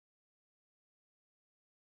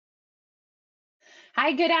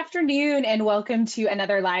Hi, good afternoon, and welcome to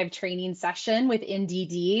another live training session with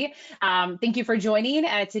NDD. Thank you for joining.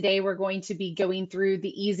 Today, we're going to be going through the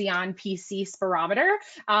Easy on PC spirometer,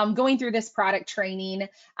 going through this product training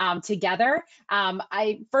together.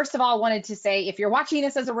 I first of all wanted to say, if you're watching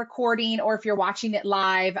this as a recording or if you're watching it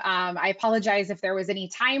live, I apologize if there was any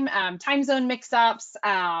time zone mix-ups.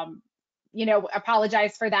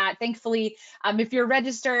 Apologize for that. Thankfully, if you're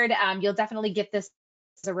registered, you'll definitely get this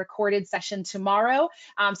as a recorded session tomorrow.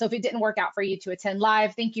 So if it didn't work out for you to attend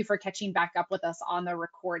live, thank you for catching back up with us on the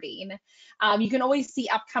recording. You can always see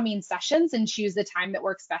upcoming sessions and choose the time that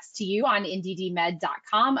works best to you on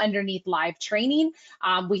nddmed.com underneath live training.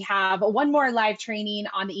 We have one more live training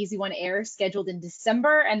on the Easy One Air scheduled in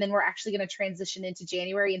December, and then we're actually going to transition into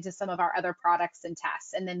January into some of our other products and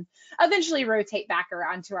tests, and then eventually rotate back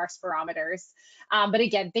around to our spirometers. But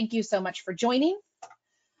again, thank you so much for joining.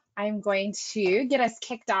 I'm going to get us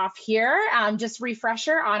kicked off here. Just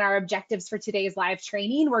refresher on our objectives for today's live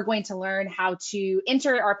training. We're going to learn how to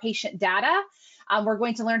enter our patient data. We're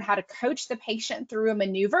going to learn how to coach the patient through a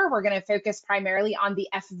maneuver. We're going to focus primarily on the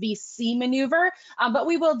FVC maneuver, but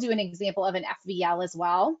we will do an example of an FVL as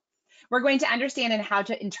well. We're going to understand and how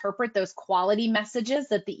to interpret those quality messages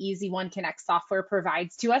that the Easy One Connect software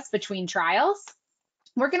provides to us between trials.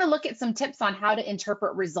 We're going to look at some tips on how to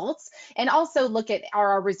interpret results and also look at are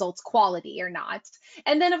our results quality or not.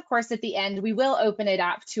 And then, of course, at the end, we will open it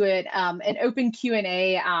up to an open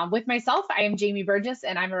Q&A with myself. I am Jamie Burgess,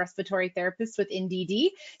 and I'm a respiratory therapist with NDD.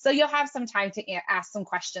 So you'll have some time to ask some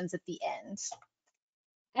questions at the end.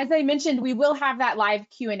 As I mentioned, we will have that live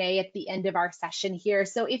Q&A at the end of our session here.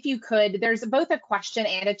 So if you could, there's both a question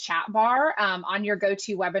and a chat bar on your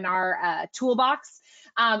GoToWebinar toolbox.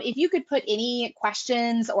 If you could put any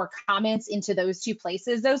questions or comments into those two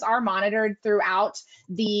places, those are monitored throughout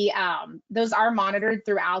the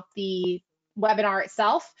webinar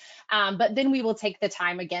itself. But then we will take the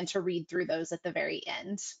time again to read through those at the very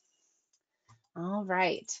end. All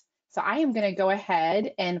right. So I am going to go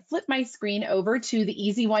ahead and flip my screen over to the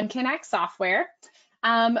Easy One Connect software.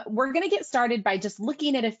 We're going to get started by just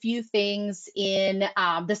looking at a few things in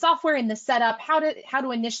the software and the setup, how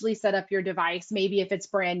to initially set up your device, maybe if it's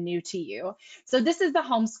brand new to you. So this is the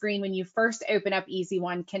home screen when you first open up Easy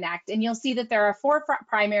One Connect, and you'll see that there are 4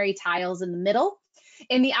 primary tiles in the middle.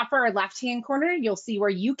 In the upper left-hand corner, you'll see where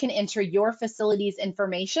you can enter your facility's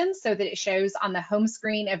information so that it shows on the home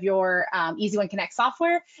screen of your Easy One Connect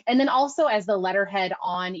software, and then also as the letterhead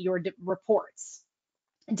on your reports.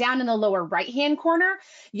 Down in the lower right-hand corner,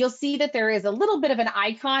 you'll see that there is a little bit of an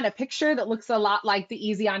icon, a picture that looks a lot like the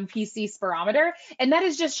Easy on PC spirometer, and that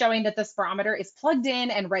is just showing that the spirometer is plugged in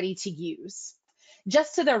and ready to use.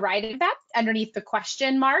 Just to the right of that, underneath the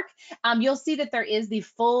question mark, you'll see that there is the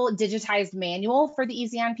full digitized manual for the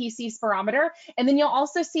Easy on PC spirometer, and then you'll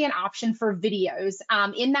also see an option for videos.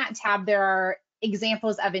 In that tab, there are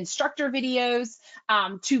examples of instructor videos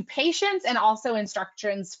to patients and also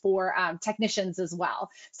instructions for technicians as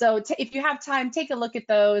well. So if you have time, take a look at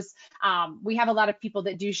those. We have a lot of people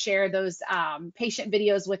that do share those patient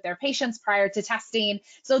videos with their patients prior to testing.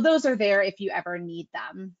 So those are there if you ever need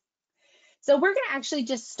them. So we're going to actually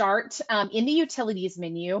just start in the utilities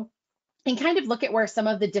menu and kind of look at where some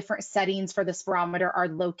of the different settings for the spirometer are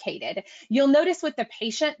located. You'll notice with the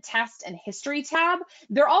patient, test, and history tab,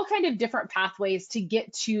 they're all kind of different pathways to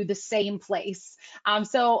get to the same place.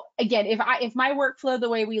 So again, if my workflow, the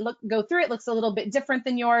way we go through it looks a little bit different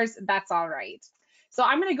than yours, that's all right. So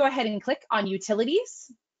I'm going to go ahead and click on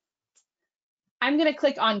utilities. I'm going to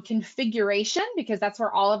click on configuration because that's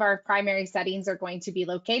where all of our primary settings are going to be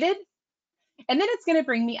located. And then it's going to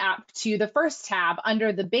bring me up to the first tab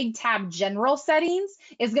under the big tab general settings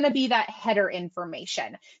is going to be that header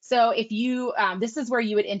information. So if you, this is where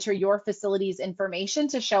you would enter your facility's information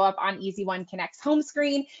to show up on Easy One Connect's home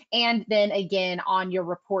screen and then again on your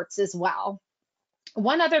reports as well.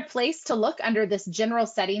 One other place to look under this general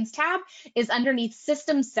settings tab is underneath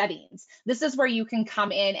system settings. This is where you can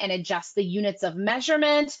come in and adjust the units of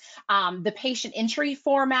measurement, the patient entry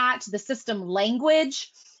format, the system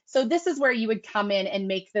language. So this is where you would come in and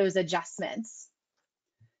make those adjustments.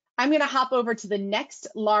 I'm going to hop over to the next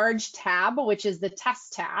large tab, which is the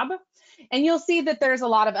test tab. And you'll see that there's a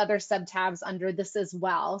lot of other sub-tabs under this as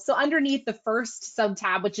well. So underneath the first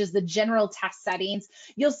sub-tab, which is the general test settings,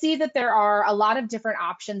 you'll see that there are a lot of different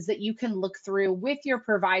options that you can look through with your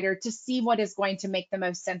provider to see what is going to make the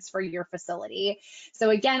most sense for your facility.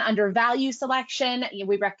 So again, under value selection,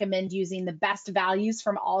 we recommend using the best values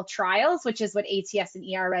from all trials, which is what ATS and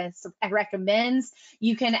ERS recommends.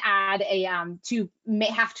 You can add a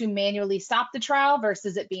have to manually stop the trial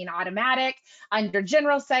versus it being automatic. Under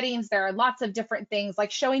general settings, there are are lots of different things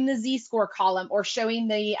like showing the Z-score column or showing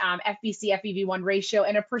the FVC, FEV1 ratio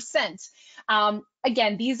in a percent.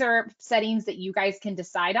 Again, these are settings that you guys can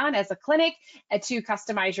decide on as a clinic to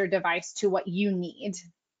customize your device to what you need.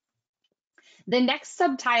 The next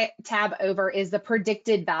sub-tab over is the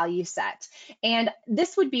predicted value set. And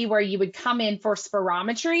this would be where you would come in for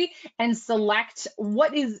spirometry and select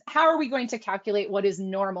how are we going to calculate what is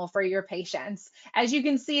normal for your patients. As you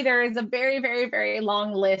can see, there is a very, very, very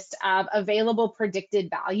long list of available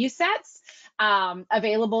predicted value sets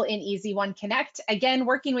available in EZ1 Connect. Again,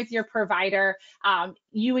 working with your provider,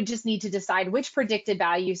 you would just need to decide which predicted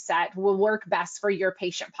value set will work best for your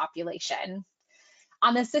patient population.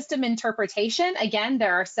 On the system interpretation, again,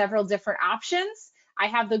 there are several different options. I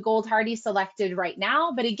have the Gold Hardy selected right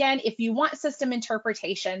now, but again, if you want system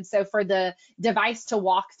interpretation, so for the device to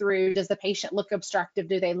walk through, does the patient look obstructive?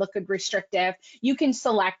 Do they look restrictive? You can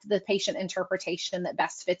select the patient interpretation that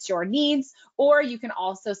best fits your needs, or you can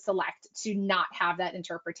also select to not have that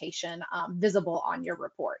interpretation visible on your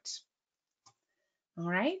report. All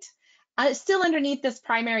right. Still underneath this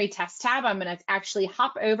primary test tab, I'm going to actually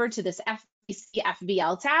hop over to this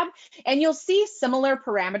FVL tab, and you'll see similar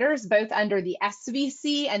parameters both under the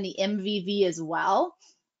SVC and the MVV as well,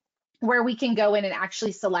 where we can go in and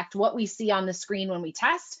actually select what we see on the screen when we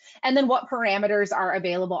test, and then what parameters are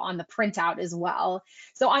available on the printout as well.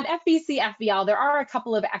 So on FVC, FVL, there are a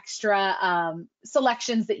couple of extra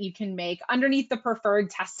selections that you can make. Underneath the preferred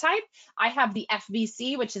test type, I have the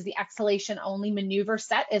FVC, which is the exhalation only maneuver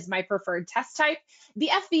set, as my preferred test type. The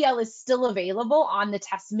FVL is still available on the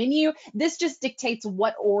test menu. This just dictates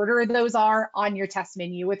what order those are on your test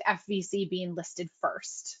menu, with FVC being listed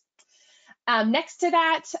first. Next to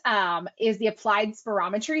that is the applied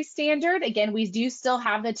spirometry standard. Again, we do still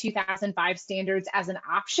have the 2005 standards as an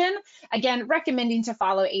option. Again, recommending to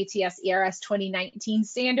follow ATS ERS 2019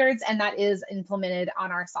 standards, and that is implemented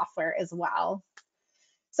on our software as well.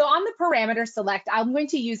 So on the parameter select, I'm going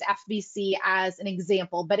to use FVC as an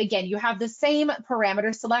example, but again, you have the same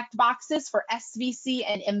parameter select boxes for SVC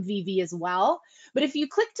and MVV as well. But if you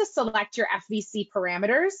click to select your FVC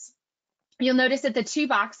parameters, you'll notice that the two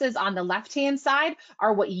boxes on the left-hand side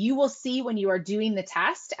are what you will see when you are doing the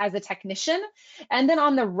test as a technician. And then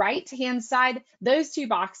on the right-hand side, those two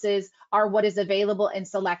boxes are what is available and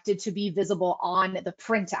selected to be visible on the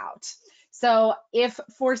printout. So if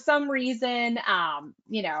for some reason,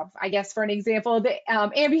 I guess for an example, the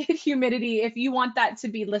ambient humidity, if you want that to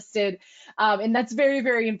be listed, and that's very,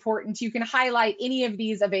 very important, you can highlight any of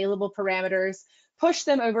these available parameters, push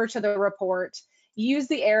them over to the report, use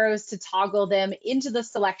the arrows to toggle them into the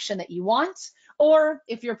selection that you want. Or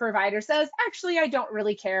if your provider says, actually, I don't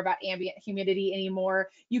really care about ambient humidity anymore,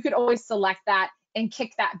 you could always select that and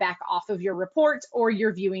kick that back off of your report or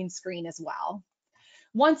your viewing screen as well.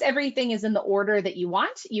 Once everything is in the order that you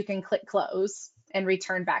want, you can click close and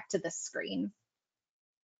return back to this screen.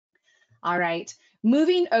 All right,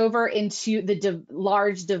 moving over into the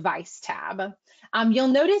large device tab. You'll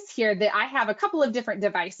notice here that I have a couple of different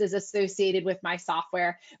devices associated with my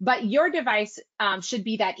software, but your device should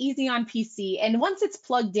be that Easy on PC. And once it's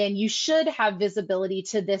plugged in, you should have visibility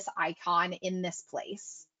to this icon in this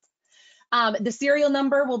place. The serial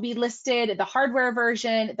number will be listed, the hardware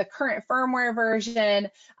version, the current firmware version,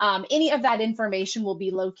 any of that information will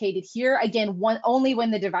be located here. Again, only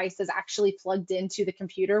when the device is actually plugged into the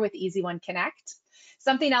computer with EZ1 Connect.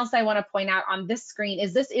 Something else I want to point out on this screen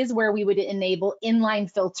is this is where we would enable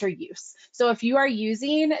inline filter use. So if you are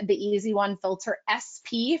using the EZ1 Filter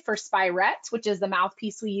SP for Spiret, which is the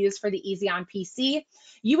mouthpiece we use for the Easy on PC,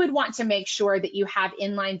 you would want to make sure that you have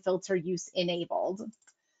inline filter use enabled.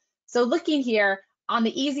 So looking here on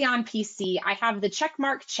the Easy on PC, I have the check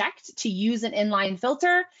mark checked to use an inline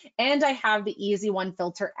filter, and I have the EZ1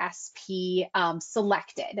 Filter SP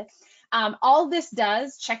selected. All this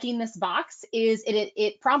does, checking this box, is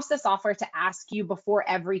it prompts the software to ask you before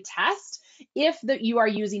every test if you are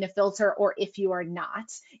using a filter or if you are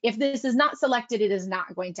not. If this is not selected, it is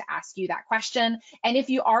not going to ask you that question. And if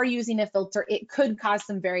you are using a filter, it could cause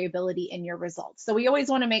some variability in your results. So we always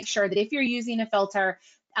want to make sure that if you're using a filter,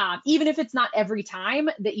 even if it's not every time,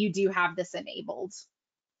 that you do have this enabled.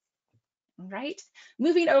 All right,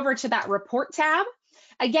 moving over to that report tab.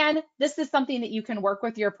 Again, this is something that you can work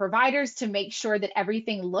with your providers to make sure that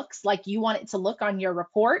everything looks like you want it to look on your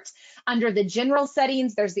report. Under the general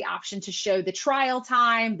settings, there's the option to show the trial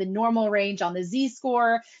time, the normal range on the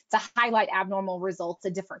Z-score, to highlight abnormal results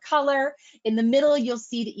a different color. In the middle, you'll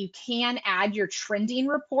see that you can add your trending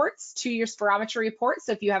reports to your spirometry report.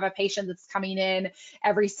 So if you have a patient that's coming in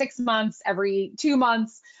every 6 months, every 2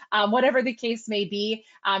 months, whatever the case may be,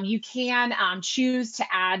 you can choose to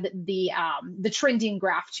add the trending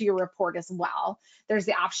graph to your report as well. There's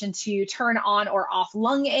the option to turn on or off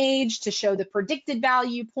lung age to show the predicted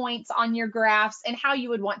value points on your graphs and how you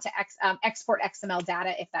would want to export XML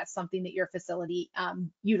data if that's something that your facility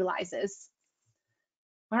utilizes.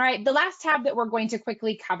 All right, the last tab that we're going to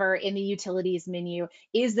quickly cover in the utilities menu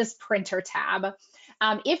is this printer tab.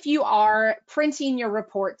 If you are printing your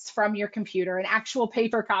reports from your computer, an actual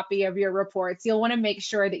paper copy of your reports, you'll want to make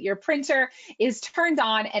sure that your printer is turned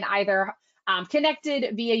on and either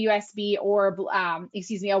connected via USB or,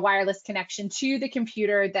 a wireless connection to the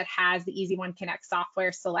computer that has the Easy One Connect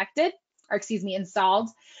software selected, or installed.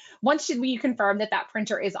 Once you confirm that that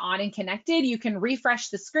printer is on and connected, you can refresh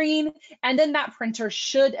the screen, and then that printer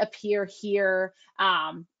should appear here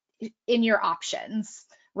in your options.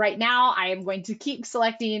 Right now, I am going to keep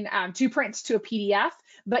selecting to print to a PDF,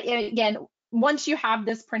 but again, once you have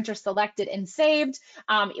this printer selected and saved,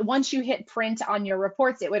 once you hit print on your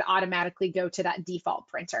reports, it would automatically go to that default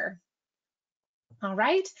printer. All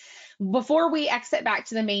right, before we exit back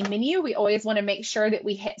to the main menu, we always want to make sure that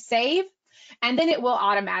we hit save, and then it will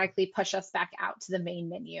automatically push us back out to the main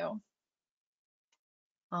menu.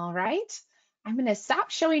 All right, I'm going to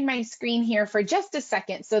stop showing my screen here for just a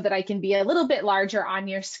second so that I can be a little bit larger on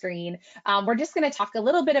your screen. We're just going to talk a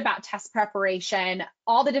little bit about test preparation,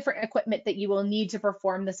 all the different equipment that you will need to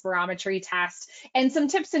perform the spirometry test, and some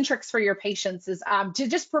tips and tricks for your patients is to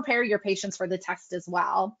just prepare your patients for the test as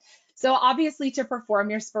well. So obviously, to perform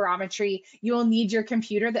your spirometry, you will need your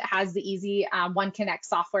computer that has the Easy One Connect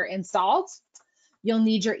software installed. You'll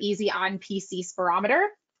need your Easy On PC spirometer.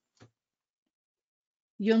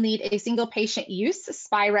 You'll need a single patient use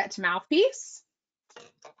Spiret mouthpiece.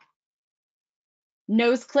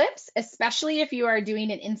 Nose clips, especially if you are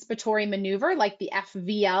doing an inspiratory maneuver like the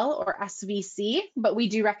FVL or SVC, but we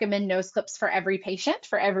do recommend nose clips for every patient,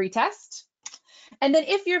 for every test. And then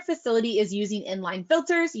if your facility is using inline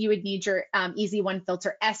filters, you would need your Easy One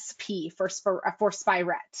Filter SP for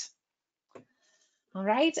Spiret. All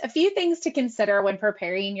right, a few things to consider when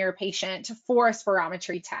preparing your patient for a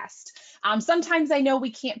spirometry test. Sometimes I know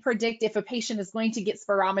we can't predict if a patient is going to get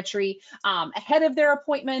spirometry ahead of their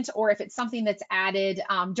appointment or if it's something that's added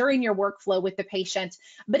during your workflow with the patient.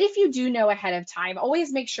 But if you do know ahead of time,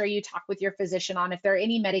 always make sure you talk with your physician on if there are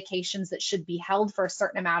any medications that should be held for a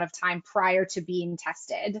certain amount of time prior to being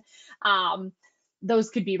tested.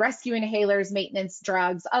 Those could be rescue inhalers, maintenance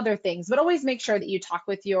drugs, other things, but always make sure that you talk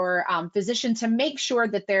with your physician to make sure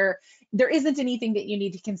that there isn't anything that you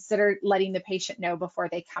need to consider letting the patient know before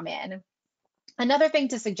they come in. Another thing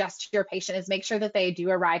to suggest to your patient is make sure that they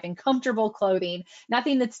do arrive in comfortable clothing,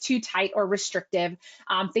 nothing that's too tight or restrictive,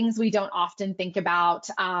 things we don't often think about.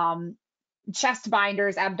 Chest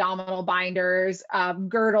binders, abdominal binders,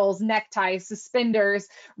 girdles, neckties, suspenders,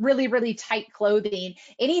 really, really tight clothing,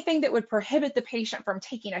 anything that would prohibit the patient from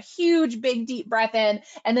taking a huge, big, deep breath in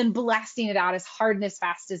and then blasting it out as hard and as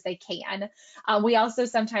fast as they can. We also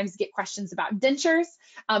sometimes get questions about dentures.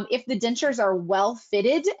 If the dentures are well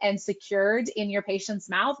fitted and secured in your patient's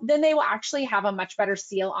mouth, then they will actually have a much better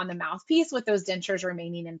seal on the mouthpiece with those dentures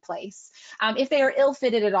remaining in place. If they are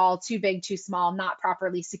ill-fitted at all, too big, too small, not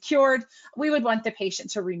properly secured, we would want the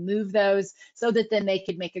patient to remove those so that then they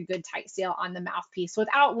could make a good tight seal on the mouthpiece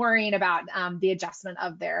without worrying about the adjustment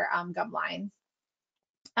of their gum line.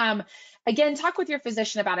 Again, talk with your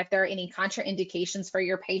physician about if there are any contraindications for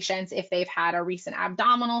your patients, if they've had a recent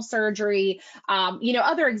abdominal surgery,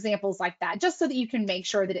 other examples like that, just so that you can make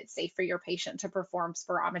sure that it's safe for your patient to perform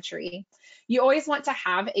spirometry. You always want to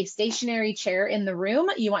have a stationary chair in the room.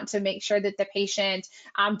 You want to make sure that the patient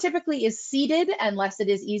typically is seated unless it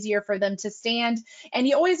is easier for them to stand. And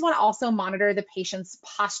you always want to also monitor the patient's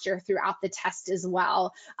posture throughout the test as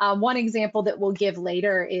well. One example that we'll give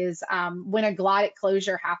later is when a glottic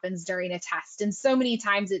closure happens during a test. And so many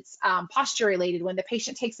times it's posture related when the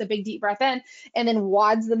patient takes a big deep breath in and then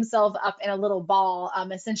wads themselves up in a little ball,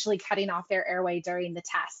 essentially cutting off their airway during the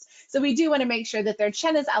test. So we do want to make sure that their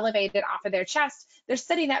chin is elevated off of their chest, they're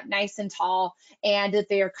sitting up nice and tall, and that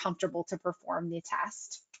they are comfortable to perform the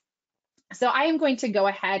test. So I am going to go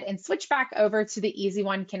ahead and switch back over to the Easy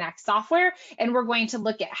One Connect software, and we're going to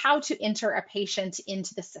look at how to enter a patient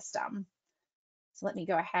into the system. So let me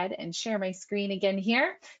go ahead and share my screen again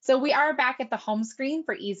here. So we are back at the home screen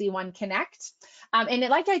for Easy One Connect.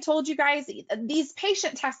 Like I told you guys, these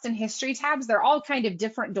patient test and history tabs, they're all kind of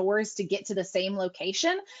different doors to get to the same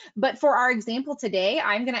location. But for our example today,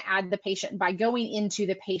 I'm going to add the patient by going into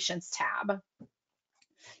the Patients tab.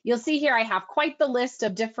 You'll see here I have quite the list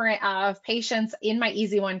of different patients in my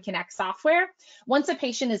Easy One Connect software. Once a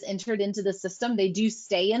patient is entered into the system, they do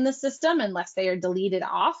stay in the system unless they are deleted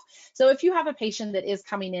off. So if you have a patient that is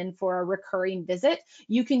coming in for a recurring visit,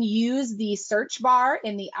 you can use the search bar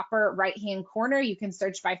in the upper right-hand corner. You can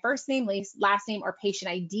search by first name, last name, or patient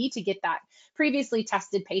ID to get that previously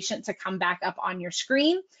tested patient to come back up on your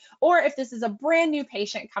screen. Or if this is a brand new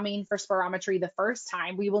patient coming for spirometry the first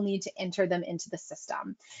time, we will need to enter them into the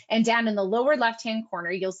system. And down in the lower left-hand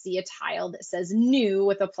corner, you'll see a tile that says new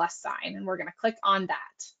with a plus sign, and we're going to click on that.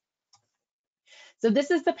 So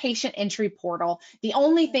this is the patient entry portal. The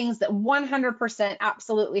only things that 100%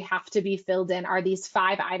 absolutely have to be filled in are these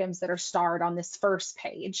 5 items that are starred on this first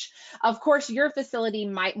page. Of course, your facility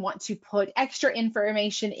might want to put extra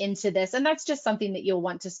information into this, and that's just something that you'll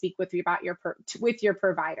want to speak with your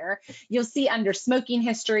provider. You'll see under smoking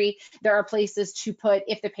history, there are places to put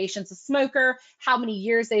if the patient's a smoker, how many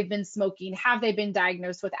years they've been smoking, have they been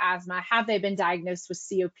diagnosed with asthma, have they been diagnosed with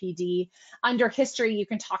COPD. Under history, you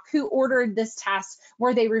can talk who ordered this test,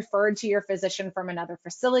 were they referred to your physician from another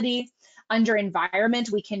facility. Under environment,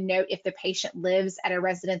 we can note if the patient lives at a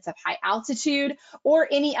residence of high altitude or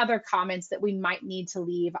any other comments that we might need to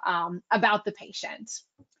leave about the patient.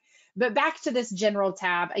 But back to this general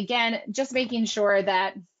tab, again, just making sure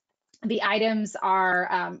that the items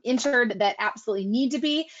are entered that absolutely need to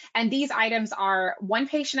be, and these items are one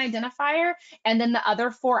patient identifier, and then the other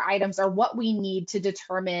 4 items are what we need to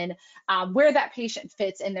determine where that patient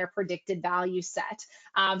fits in their predicted value set.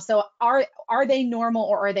 So are they normal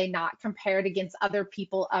or are they not compared against other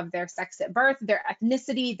people of their sex at birth, their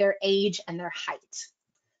ethnicity, their age, and their height.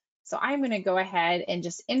 So I'm going to go ahead and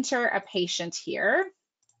just enter a patient here.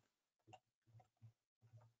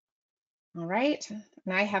 All right,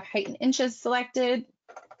 and I have height in inches selected.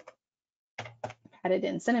 Had it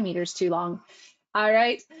in centimeters too long. All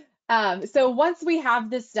right, so once we have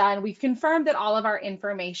this done, we've confirmed that all of our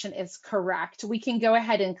information is correct. We can go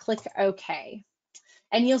ahead and click OK.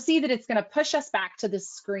 And you'll see that it's going to push us back to the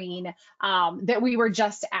screen that we were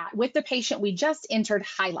just at with the patient we just entered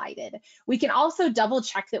highlighted. We can also double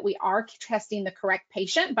check that we are testing the correct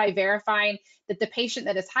patient by verifying that the patient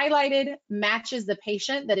that is highlighted matches the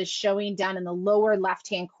patient that is showing down in the lower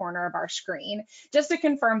left-hand corner of our screen, just to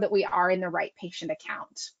confirm that we are in the right patient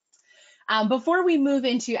account. Before we move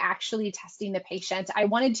into actually testing the patient, I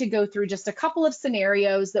wanted to go through just a couple of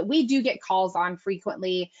scenarios that we do get calls on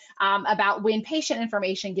frequently about when patient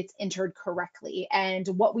information gets entered correctly and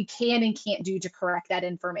what we can and can't do to correct that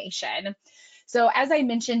information. So as I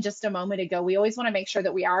mentioned just a moment ago, we always want to make sure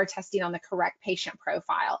that we are testing on the correct patient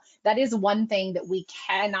profile. That is one thing that we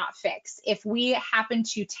cannot fix. If we happen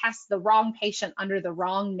to test the wrong patient under the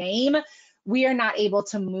wrong name, we are not able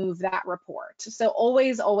to move that report. So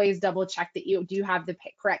always double check that you do have the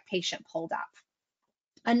correct patient pulled up.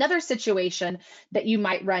 Another situation that you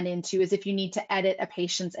might run into is if you need to edit a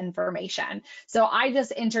patient's information. So I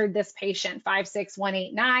just entered this patient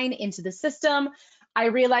 56189 into the system. I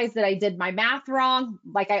realized that I did my math wrong,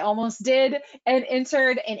 like I almost did, and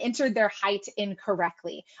entered their height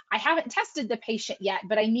incorrectly. I haven't tested the patient yet,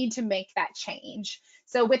 but I need to make that change.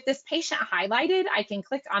 So with this patient highlighted, I can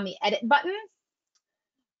click on the edit button.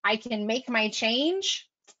 I can make my change,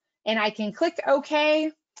 and I can click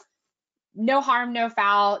OK. No harm, no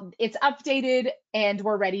foul. It's updated, and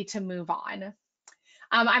we're ready to move on.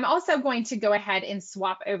 I'm also going to go ahead and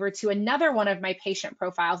swap over to another one of my patient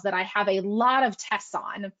profiles that I have a lot of tests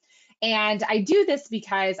on. And I do this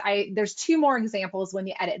because there's 2 more examples when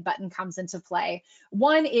the edit button comes into play.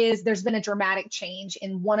 One is there's been a dramatic change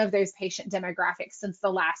in one of those patient demographics since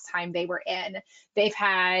the last time they were in. They've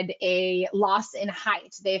had a loss in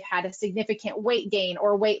height. They've had a significant weight gain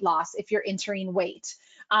or weight loss if you're entering weight.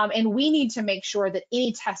 And we need to make sure that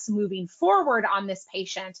any tests moving forward on this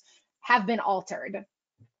patient have been altered.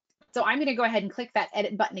 So I'm going to go ahead and click that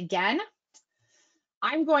edit button again.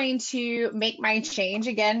 I'm going to make my change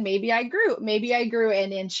again. Maybe I grew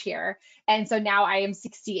an inch here. And so now I am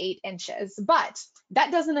 68 inches, but that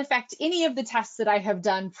doesn't affect any of the tests that I have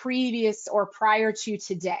done previous or prior to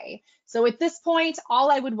today. So at this point, all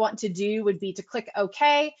I would want to do would be to click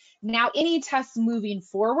OK. Now any tests moving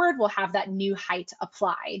forward will have that new height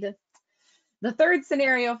applied. The third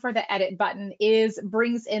scenario for the edit button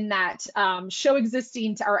brings in that show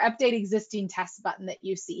existing or update existing test button that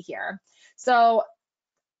you see here. So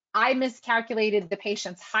I miscalculated the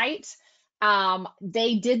patient's height.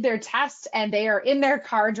 They did their test and they are in their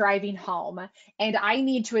car driving home, and I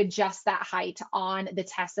need to adjust that height on the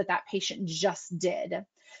test that that patient just did.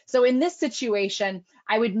 So in this situation,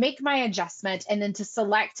 I would make my adjustment and then to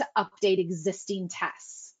select to update existing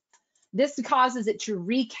tests. This causes it to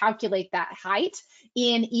recalculate that height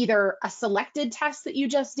in either a selected test that you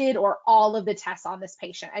just did or all of the tests on this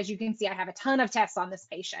patient. As you can see, I have a ton of tests on this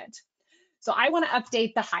patient. So I want to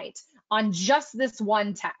update the height on just this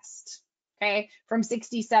one test, okay, from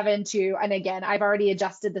 67 to, and again, I've already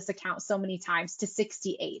adjusted this account so many times, to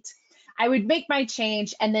 68. I would make my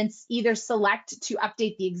change and then either select to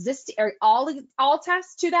update the existing or all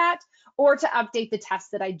tests to that, or to update the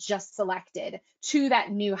test that I just selected to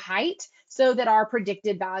that new height so that our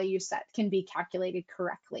predicted value set can be calculated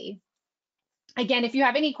correctly. Again, if you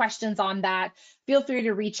have any questions on that, feel free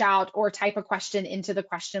to reach out or type a question into the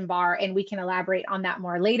question bar and we can elaborate on that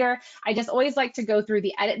more later. I just always like to go through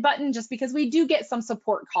the edit button just because we do get some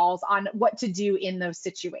support calls on what to do in those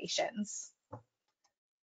situations.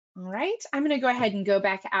 All right, I'm going to go ahead and go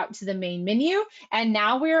back out to the main menu, and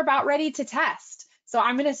now we're about ready to test. So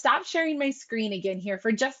I'm going to stop sharing my screen again here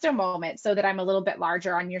for just a moment so that I'm a little bit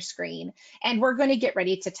larger on your screen, and we're going to get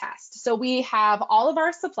ready to test. So we have all of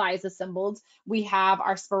our supplies assembled. We have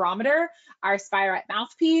our spirometer, our spirometer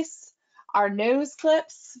mouthpiece, our nose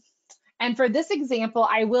clips, and for this example,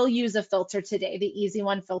 I will use a filter today, the Easy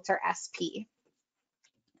One Filter SP.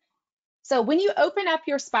 So when you open up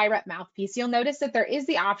your spirometer mouthpiece, you'll notice that there is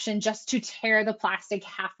the option just to tear the plastic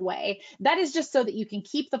halfway. That is just so that you can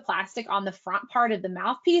keep the plastic on the front part of the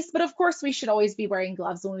mouthpiece, but of course we should always be wearing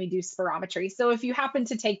gloves when we do spirometry. So if you happen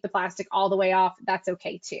to take the plastic all the way off, that's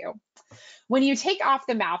okay too. When you take off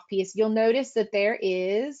the mouthpiece, you'll notice that there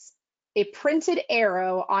is a printed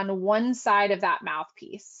arrow on one side of that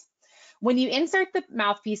mouthpiece. When you insert the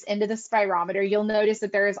mouthpiece into the spirometer, you'll notice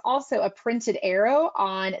that there is also a printed arrow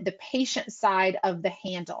on the patient side of the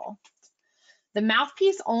handle. The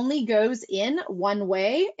mouthpiece only goes in one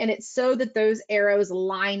way, and it's so that those arrows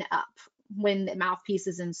line up when the mouthpiece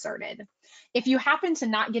is inserted. If you happen to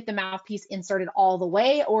not get the mouthpiece inserted all the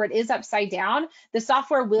way, or it is upside down, the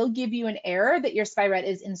software will give you an error that your spirometer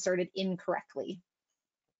is inserted incorrectly.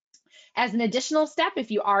 As an additional step,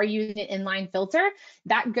 if you are using an inline filter,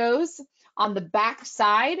 that goes on the back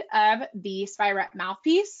side of the spirometer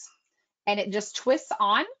mouthpiece and it just twists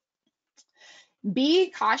on. Be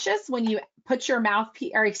cautious when you put your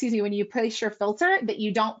mouthpiece, or excuse me, when you place your filter, that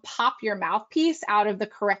you don't pop your mouthpiece out of the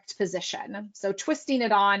correct position. So twisting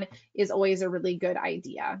it on is always a really good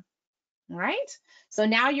idea. All right, so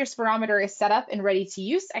now your spirometer is set up and ready to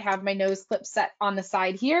use. I have my nose clip set on the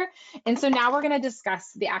side here. And so now we're going to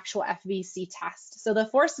discuss the actual FVC test. So the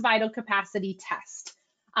forced vital capacity test.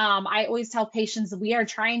 I always tell patients we are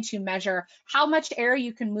trying to measure how much air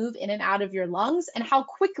you can move in and out of your lungs and how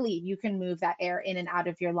quickly you can move that air in and out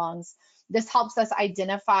of your lungs. This helps us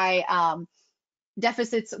identify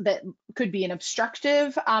deficits that could be an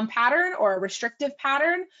obstructive pattern or a restrictive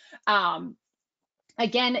pattern.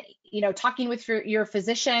 Again, talking with your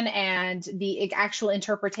physician and the actual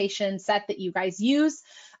interpretation set that you guys use.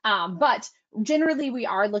 But generally, we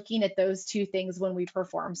are looking at those two things when we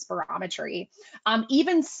perform spirometry.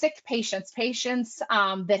 Even sick patients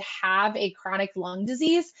that have a chronic lung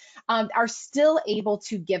disease are still able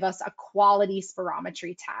to give us a quality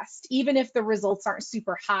spirometry test. Even if the results aren't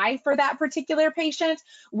super high for that particular patient,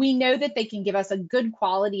 we know that they can give us a good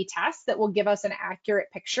quality test that will give us an accurate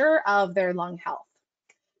picture of their lung health.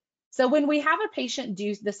 So when we have a patient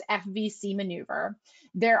do this FVC maneuver,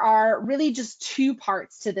 there are really just two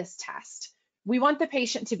parts to this test. We want the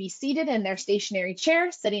patient to be seated in their stationary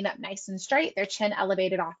chair, sitting up nice and straight, their chin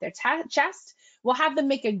elevated off their chest. We'll have them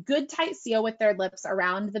make a good tight seal with their lips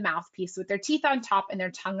around the mouthpiece with their teeth on top and their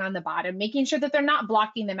tongue on the bottom, making sure that they're not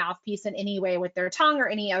blocking the mouthpiece in any way with their tongue or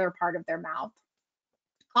any other part of their mouth.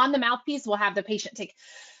 On the mouthpiece, we'll have the patient take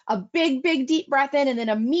a big, deep breath in and then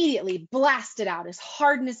immediately blast it out as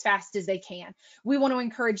hard and as fast as they can. We want to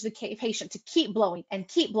encourage the patient to keep blowing and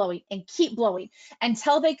keep blowing and keep blowing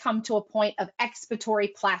until they come to a point of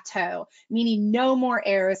expiratory plateau, meaning no more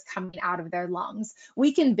air is coming out of their lungs.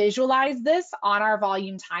 We can visualize this on our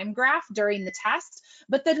volume time graph during the test,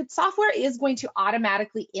 but the software is going to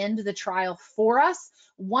automatically end the trial for us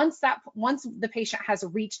once the patient has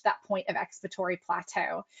reached that point of expiratory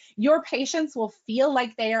plateau. Your patients will feel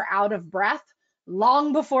like they are out of breath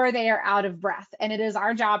long before they are out of breath. And it is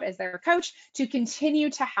our job as their coach to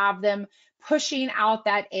continue to have them pushing out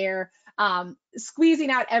that air,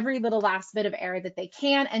 squeezing out every little last bit of air that they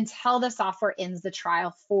can until the software ends the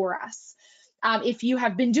trial for us. If you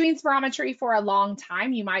have been doing spirometry for a long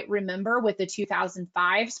time, you might remember with the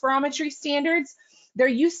 2005 spirometry standards, there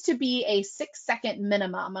used to be a 6-second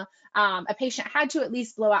minimum. A patient had to at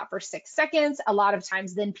least blow out for 6 seconds. A lot of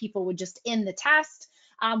times then people would just end the test,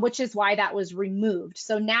 which is why that was removed.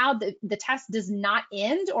 So now the test does not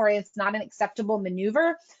end, or it's not an acceptable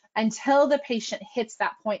maneuver until the patient hits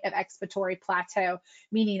that point of expiratory plateau,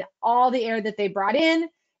 meaning all the air that they brought in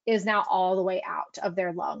is now all the way out of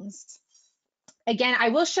their lungs. Again, I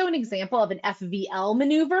will show an example of an FVL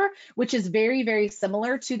maneuver, which is very, very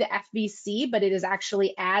similar to the FVC, but it is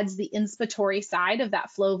actually adds the inspiratory side of that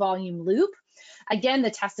flow volume loop. Again, the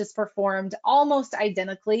test is performed almost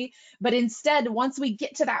identically, but instead, once we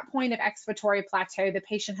get to that point of expiratory plateau, the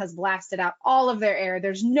patient has blasted out all of their air.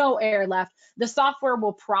 There's no air left. The software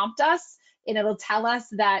will prompt us and it'll tell us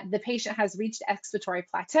that the patient has reached expiratory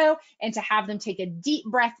plateau and to have them take a deep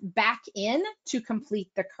breath back in to complete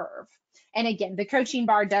the curve. And again, the coaching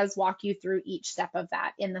bar does walk you through each step of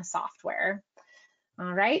that in the software.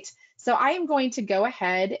 All right, so I am going to go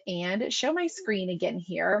ahead and show my screen again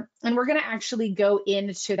here, and we're going to actually go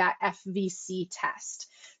into that FVC test.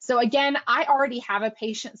 So again, I already have a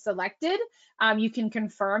patient selected. You can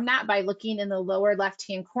confirm that by looking in the lower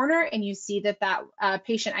left-hand corner, and you see that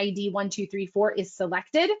patient ID 1234 is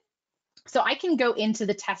selected. So I can go into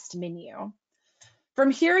the test menu. From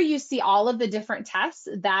here, you see all of the different tests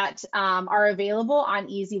that are available on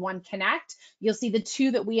EZ1 Connect. You'll see the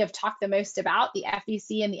two that we have talked the most about, the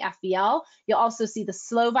FVC and the FVL. You'll also see the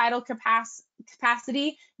slow vital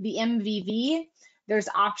capacity, the MVV. There's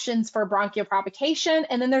options for bronchial provocation,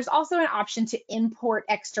 and then there's also an option to import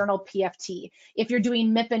external PFT. If you're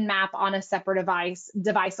doing MIP and MAP on a separate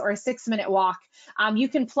device or a 6-minute walk, you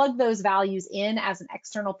can plug those values in as an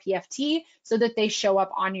external PFT so that they show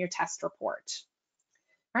up on your test report.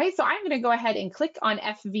 All right, so I'm going to go ahead and click on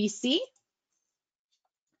FVC.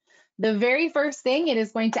 The very first thing it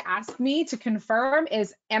is going to ask me to confirm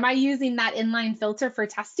is, am I using that inline filter for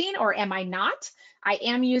testing or am I not? I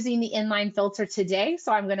am using the inline filter today,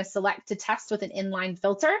 so I'm going to select to test with an inline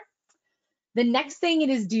filter. The next thing it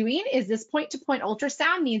is doing is this point-to-point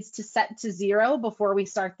ultrasound needs to set to 0 before we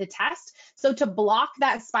start the test. So to block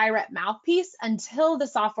that Spirep mouthpiece until the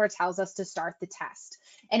software tells us to start the test.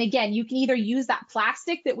 And again, you can either use that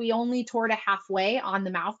plastic that we only tore to halfway on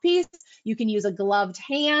the mouthpiece. You can use a gloved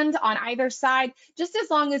hand on either side, just as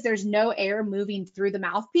long as there's no air moving through the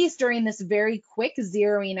mouthpiece during this very quick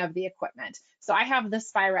zeroing of the equipment. So I have the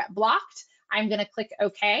Spirep blocked. I'm going to click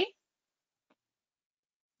OK.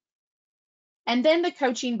 And then the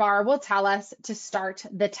coaching bar will tell us to start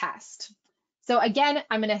the test. So again,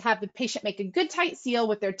 I'm going to have the patient make a good tight seal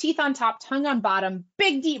with their teeth on top, tongue on bottom,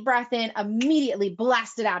 big deep breath in, immediately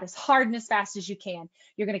blast it out as hard and as fast as you can.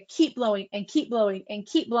 You're going to keep blowing and keep blowing and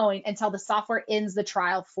keep blowing until the software ends the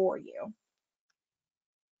trial for you.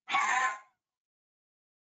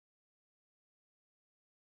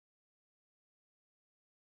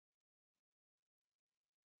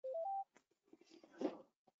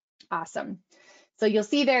 Awesome. So you'll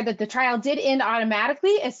see there that the trial did end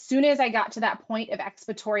automatically as soon as I got to that point of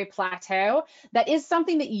expiratory plateau. That is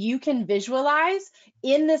something that you can visualize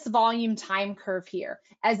in this volume time curve here.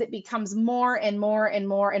 As it becomes more and more and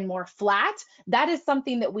more and more flat, that is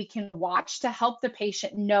something that we can watch to help the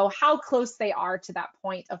patient know how close they are to that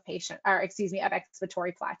point of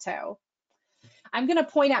expiratory plateau. I'm going to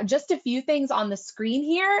point out just a few things on the screen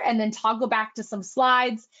here and then toggle back to some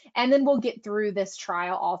slides, and then we'll get through this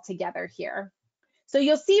trial all together here. So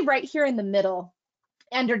you'll see right here in the middle,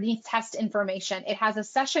 underneath test information, it has a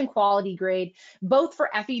session quality grade, both for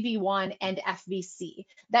FEV1 and FVC.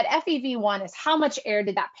 That FEV1 is how much air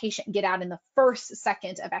did that patient get out in the first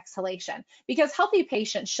second of exhalation, because healthy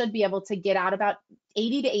patients should be able to get out about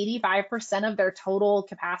 80 to 85% of their total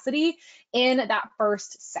capacity in that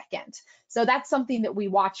first second. So that's something that we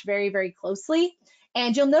watch very, very closely.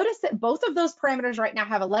 And you'll notice that both of those parameters right now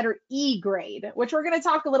have a letter E grade, which we're going to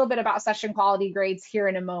talk a little bit about session quality grades here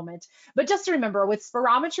in a moment. But just to remember, with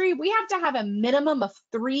spirometry, we have to have a minimum of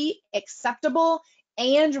 3 acceptable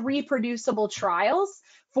and reproducible trials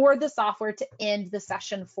for the software to end the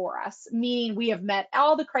session for us, meaning we have met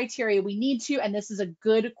all the criteria we need to, and this is a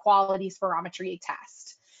good quality spirometry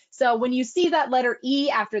test. So when you see that letter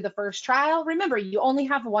E after the first trial, remember you only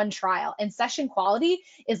have one trial, and session quality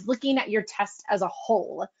is looking at your test as a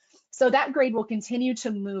whole. So that grade will continue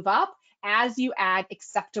to move up as you add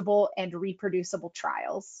acceptable and reproducible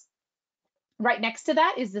trials. Right next to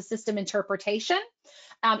that is the system interpretation.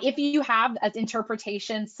 If you have an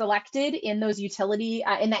interpretation selected in those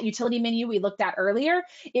in that utility menu we looked at earlier,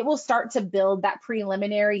 it will start to build that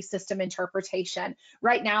preliminary system interpretation.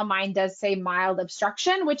 Right now, mine does say mild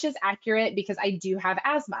obstruction, which is accurate because I do have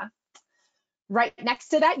asthma. Right next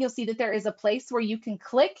to that, you'll see that there is a place where you can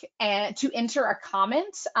click and to enter a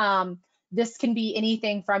comment. This can be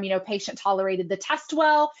anything from, patient tolerated the test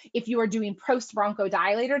well. If you are doing post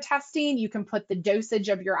bronchodilator testing, you can put the dosage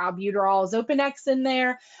of your albuterol Xopenex in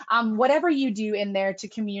there. Whatever you do in there to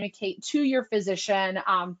communicate to your physician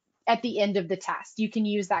at the end of the test, you can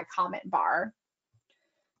use that comment bar.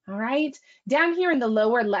 All right, down here in the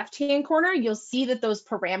lower left-hand corner, you'll see that those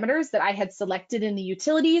parameters that I had selected in the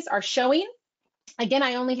utilities are showing. Again,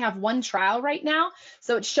 I only have one trial right now,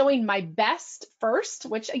 so it's showing my best first,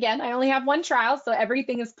 which again, I only have one trial, so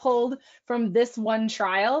everything is pulled from this one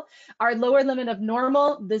trial. Our lower limit of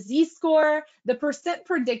normal, the Z-score, the percent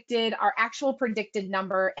predicted, our actual predicted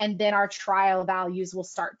number, and then our trial values will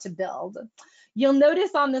start to build. You'll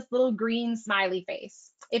notice on this little green smiley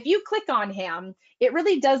face, if you click on him, it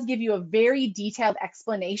really does give you a very detailed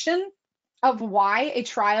explanation of why a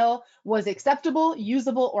trial was acceptable,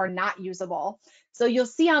 usable, or not usable. So you'll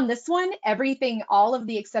see on this one, everything, all of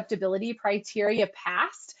the acceptability criteria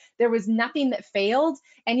passed. There was nothing that failed.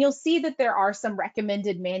 And you'll see that there are some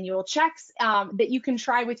recommended manual checks that you can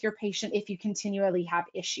try with your patient if you continually have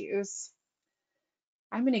issues.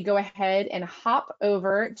 I'm going to go ahead and hop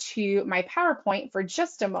over to my PowerPoint for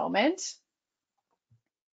just a moment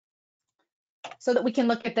so that we can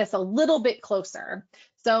look at this a little bit closer.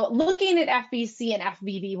 So looking at FBC and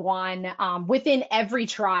FBB1 within every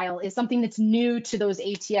trial is something that's new to those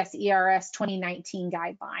ATS-ERS 2019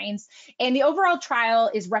 guidelines. And the overall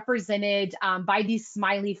trial is represented by these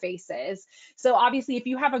smiley faces. So obviously, if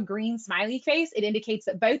you have a green smiley face, it indicates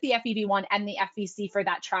that both the FEV1 and the FBC for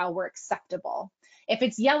that trial were acceptable. If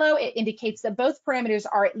it's yellow, it indicates that both parameters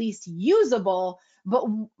are at least usable, but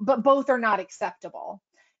both are not acceptable.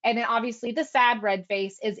 And then obviously the sad red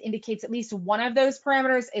face indicates at least one of those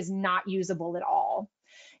parameters is not usable at all.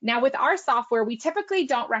 Now with our software, we typically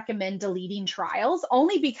don't recommend deleting trials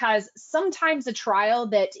only because sometimes a trial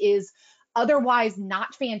that is otherwise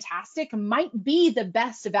not fantastic might be the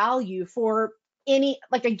best value for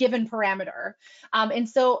like a given parameter. And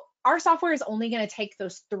so our software is only going to take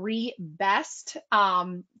those 3 best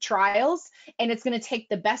trials, and it's going to take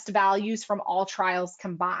the best values from all trials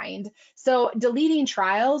combined. So deleting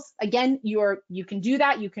trials, again, you can do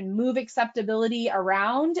that. You can move acceptability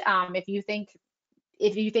around if you think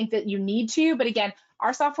that you need to. But again,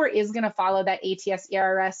 our software is going to follow that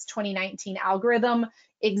ATS-ERS 2019 algorithm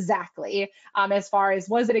exactly as far as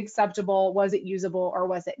was it acceptable, was it usable, or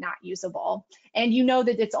was it not usable? And you know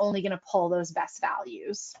that it's only going to pull those best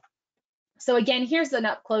values. So again, here's an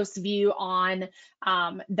up close view on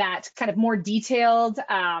that kind of more detailed,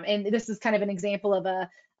 and this is kind of an example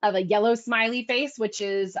of a yellow smiley face, which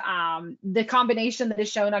is the combination that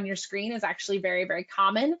is shown on your screen is actually very, very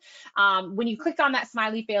common. When you click on that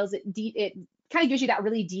smiley face, it kind of gives you that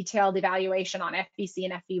really detailed evaluation on FBC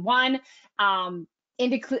and FB1.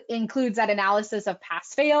 Includes that analysis of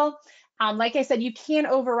pass fail. Like I said, you can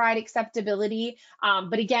override acceptability,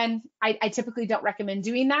 but again, I typically don't recommend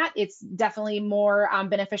doing that. It's definitely more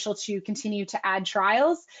beneficial to continue to add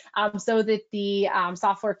trials so that the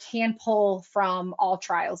software can pull from all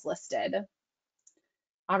trials listed.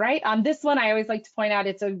 All right, on this one, I always like to point out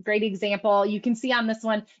it's a great example. You can see on this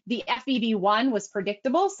one, the FEV1 was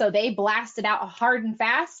predictable, so they blasted out hard and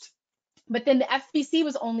fast, but then the FBC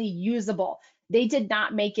was only usable. They did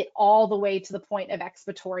not make it all the way to the point of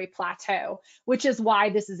expiratory plateau, which is why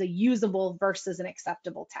this is a usable versus an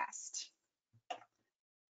acceptable test.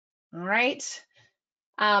 All right.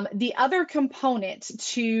 The other component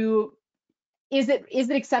to is it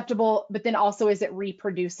acceptable, but then also is it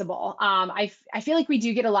reproducible? I feel like we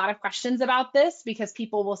do get a lot of questions about this because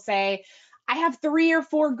people will say, I have 3 or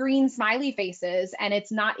 4 green smiley faces and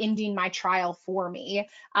it's not ending my trial for me.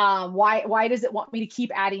 Why does it want me to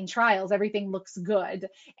keep adding trials? Everything looks good.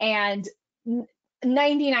 And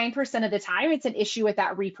 99% of the time, it's an issue with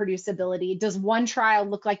that reproducibility. Does one trial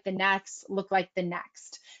look like the next,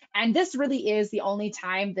 And this really is the only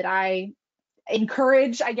time that I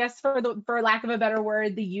encourage, I guess, for lack of a better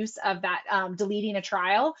word, the use of that deleting a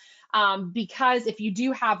trial, because if you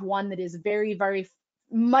do have one that is very, very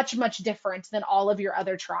much, much different than all of your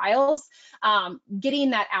other trials.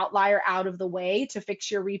 Getting that outlier out of the way to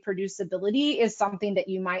fix your reproducibility is something that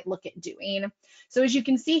you might look at doing. So as you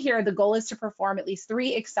can see here, the goal is to perform at least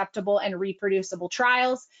 3 acceptable and reproducible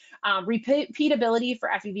trials. Repeatability for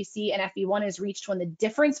FEVC and FE1 is reached when the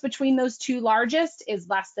difference between those two largest is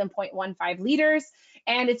less than 0.15 liters.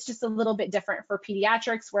 And it's just a little bit different for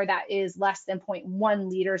pediatrics, where that is less than 0.1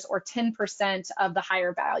 liters or 10% of the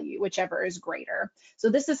higher value, whichever is greater. So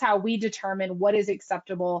this is how we determine what is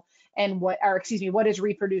acceptable and what is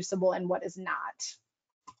reproducible and what is not.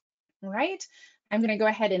 All right. I'm going to go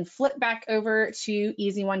ahead and flip back over to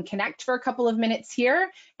Easy One Connect for a couple of minutes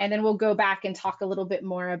here, and then we'll go back and talk a little bit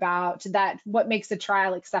more about that, what makes a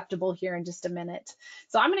trial acceptable here in just a minute.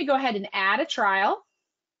 So I'm going to go ahead and add a trial.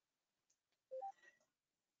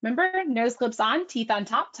 Remember, nose clips on, teeth on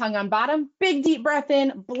top, tongue on bottom, big deep breath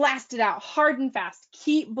in, blast it out hard and fast.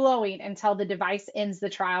 Keep blowing until the device ends the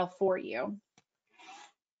trial for you.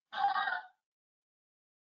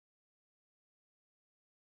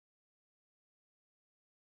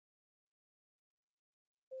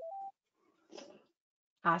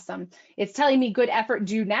 Awesome. It's telling me good effort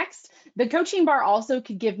due next. The coaching bar also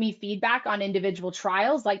could give me feedback on individual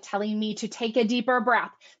trials, like telling me to take a deeper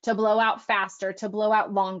breath, to blow out faster, to blow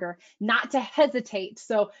out longer, not to hesitate.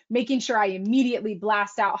 So making sure I immediately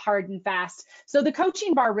blast out hard and fast. So the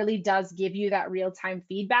coaching bar really does give you that real-time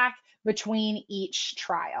feedback between each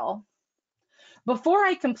trial. Before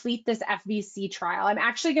I complete this FVC trial, I'm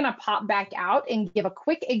actually going to pop back out and give a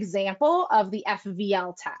quick example of the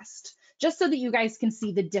FVL test, just so that you guys can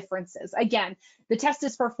see the differences. Again, the test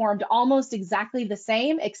is performed almost exactly the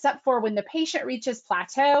same, except for when the patient reaches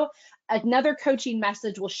plateau, another coaching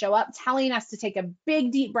message will show up telling us to take a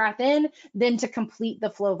big deep breath in, then to complete the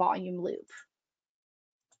flow volume loop.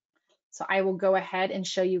 So I will go ahead and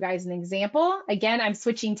show you guys an example. Again, I'm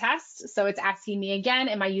switching tests. So it's asking me again,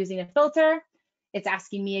 am I using a filter? It's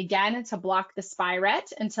asking me again to block the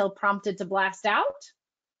spiret until prompted to blast out.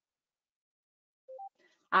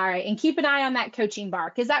 All right, and keep an eye on that coaching bar,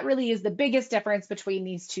 because that really is the biggest difference between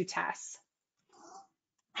these two tests.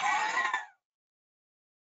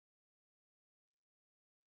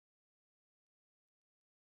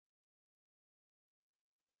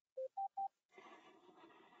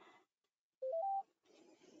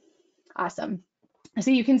 Awesome.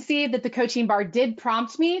 So you can see that the coaching bar did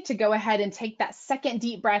prompt me to go ahead and take that second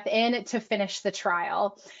deep breath in to finish the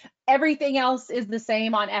trial. Everything else is the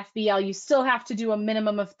same on FBL. You still have to do a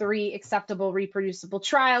minimum of 3 acceptable reproducible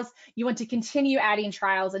trials. You want to continue adding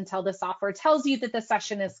trials until the software tells you that the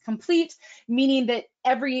session is complete, meaning that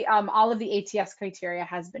all of the ATS criteria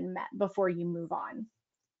has been met before you move on.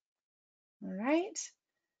 All right.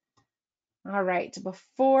 All right,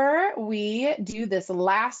 before we do this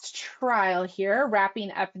last trial here,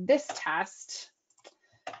 wrapping up this test,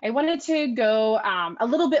 I wanted to go a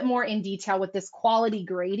little bit more in detail with this quality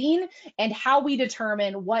grading and how we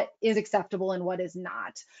determine what is acceptable and what is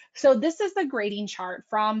not. So this is the grading chart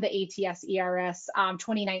from the ATS ERS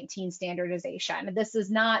 2019 standardization. This is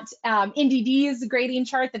not NDD's grading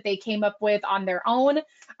chart that they came up with on their own.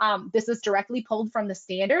 This is directly pulled from the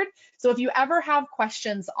standard. So if you ever have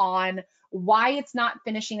questions on why it's not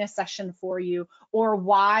finishing a session for you, or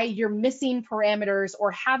why you're missing parameters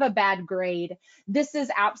or have a bad grade, this is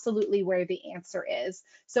absolutely where the answer is.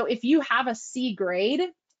 So if you have a C grade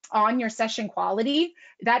on your session quality,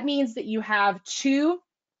 that means that you have 2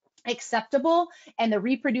 acceptable and the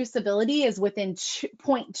reproducibility is within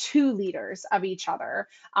 0.2 liters of each other,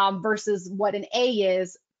 versus what an A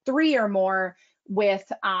is 3 or more with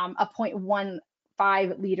a 0.15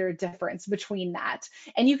 liter difference between that.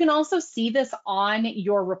 And you can also see this on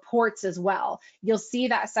your reports as well. You'll see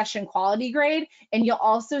that session quality grade, and you'll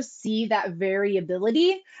also see that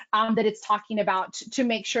variability that it's talking about to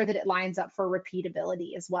make sure that it lines up for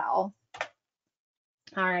repeatability as well.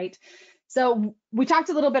 All right. So we talked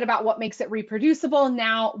a little bit about what makes it reproducible.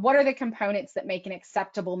 Now, what are the components that make an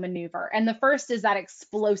acceptable maneuver? And the first is that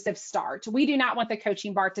explosive start. We do not want the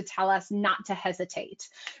coaching bar to tell us not to hesitate.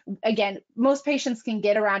 Again, most patients can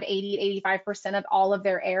get around 80 to 85% of all of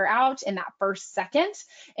their air out in that first second.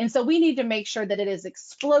 And so we need to make sure that it is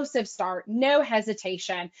explosive start, no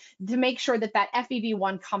hesitation, to make sure that that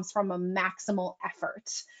FEV1 comes from a maximal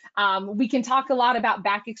effort. We can talk a lot about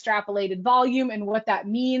back extrapolated volume and what that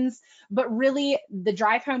means, but really the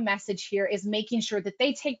drive home message here is making sure that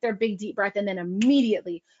they take their big deep breath and then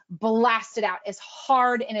immediately blast it out as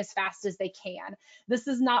hard and as fast as they can. This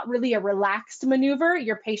is not really a relaxed maneuver.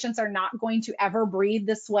 Your patients are not going to ever breathe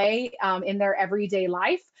this way in their everyday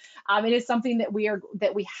life. It is something that we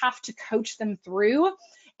have to coach them through.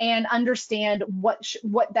 and understand what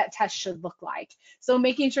that test should look like. So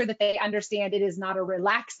making sure that they understand it is not a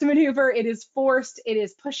relaxed maneuver, it is forced, it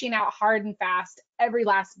is pushing out hard and fast every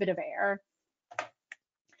last bit of air.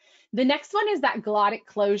 The next one is that glottic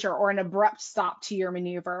closure or an abrupt stop to your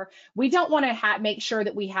maneuver. We don't want to make sure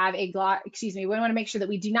that we have a we want to make sure that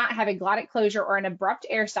we do not have a glottic closure or an abrupt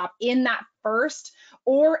air stop in that first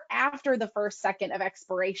or after the first second of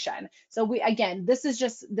expiration. So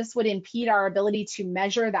this would impede our ability to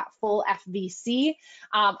measure that full FVC.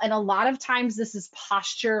 And a lot of times this is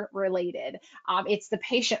posture related. It's the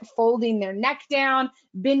patient folding their neck down,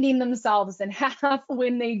 bending themselves in half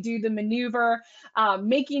when they do the maneuver,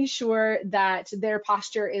 making sure that their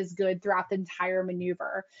posture is good throughout the entire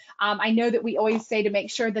maneuver. I know that we always say to make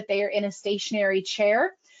sure that they are in a stationary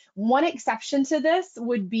chair. One exception to this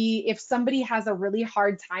would be if somebody has a really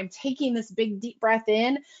hard time taking this big deep breath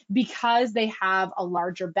in because they have a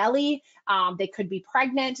larger belly, they could be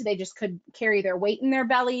pregnant, they just could carry their weight in their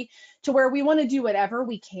belly, to where we want to do whatever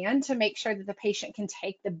we can to make sure that the patient can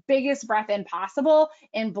take the biggest breath in possible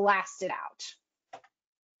and blast it out.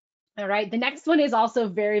 All right, the next one is also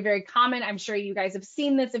very, very common. I'm sure you guys have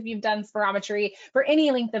seen this if you've done spirometry for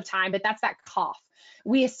any length of time, but that's that cough.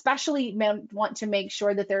 We especially want to make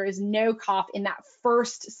sure that there is no cough in that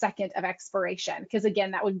first second of expiration, because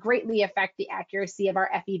again, that would greatly affect the accuracy of our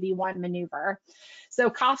FEV1 maneuver. So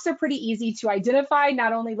coughs are pretty easy to identify,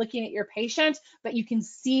 not only looking at your patient, but you can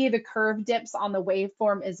see the curve dips on the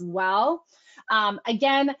waveform as well.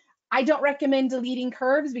 Again, I don't recommend deleting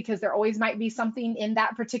curves because there always might be something in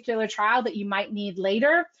that particular trial that you might need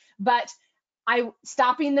later, but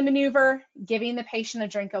stopping the maneuver, giving the patient a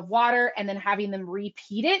drink of water, and then having them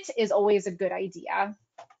repeat it is always a good idea.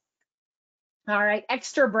 All right,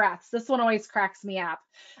 extra breaths. This one always cracks me up.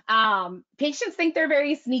 Patients think they're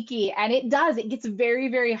very sneaky, and it does. It gets very,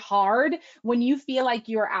 very hard when you feel like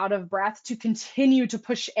you're out of breath to continue to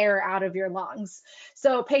push air out of your lungs.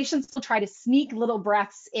 So patients will try to sneak little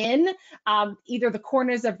breaths in, either the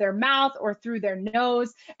corners of their mouth or through their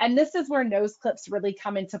nose. And this is where nose clips really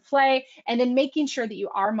come into play. And then making sure that you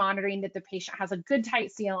are monitoring that the patient has a good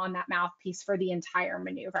tight seal on that mouthpiece for the entire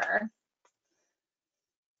maneuver.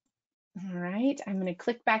 All right, I'm going to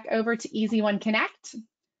click back over to Easy One Connect.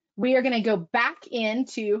 We are going to go back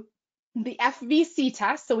into the FVC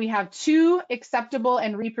test. So we have 2 acceptable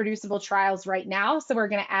and reproducible trials right now. So we're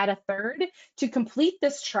going to add a third to complete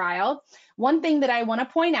this trial. One thing that I want to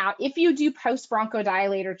point out, if you do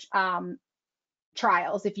post-bronchodilator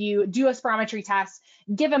trials, if you do a spirometry test,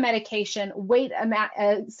 give a medication, wait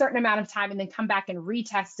a certain amount of time, and then come back and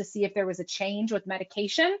retest to see if there was a change with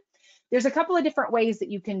medication, there's a couple of different ways that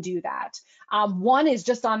you can do that. One is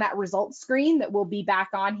just on that results screen that we'll be back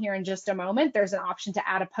on here in just a moment. There's an option to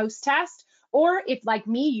add a post-test, or if, like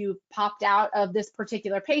me, you popped out of this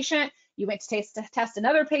particular patient, you went to test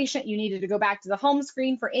another patient, you needed to go back to the home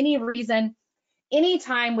screen for any reason,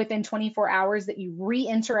 anytime within 24 hours that you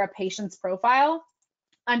re-enter a patient's profile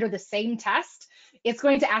under the same test, it's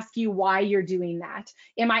going to ask you why you're doing that.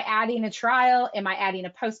 Am I adding a trial? Am I adding a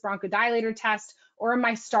post-bronchodilator test? Or am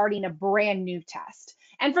I starting a brand new test?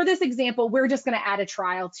 And for this example, we're just going to add a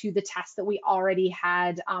trial to the test that we already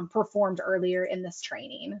had performed earlier in this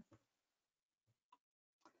training.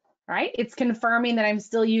 All right, it's confirming that I'm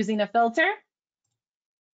still using a filter.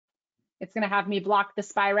 It's going to have me block the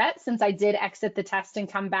spiret since I did exit the test and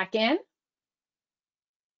come back in.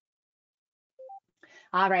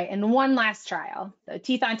 All right, and one last trial. So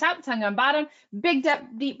teeth on top, tongue on bottom, big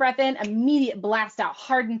deep breath in, immediate blast out,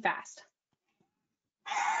 hard and fast.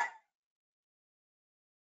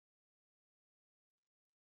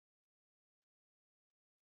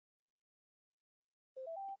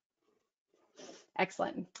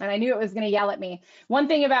 Excellent. And I knew it was going to yell at me. One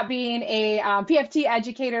thing about being a PFT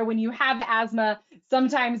educator, when you have asthma,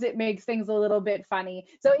 sometimes it makes things a little bit funny.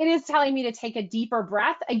 So it is telling me to take a deeper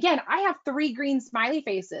breath. Again, I have 3 green smiley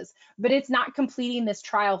faces, but it's not completing this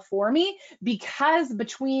trial for me because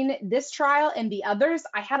between this trial and the others,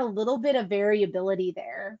 I had a little bit of variability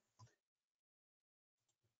there.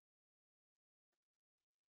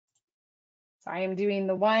 So I am doing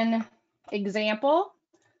the one example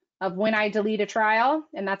of when I delete a trial,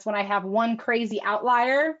 and that's when I have one crazy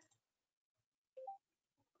outlier.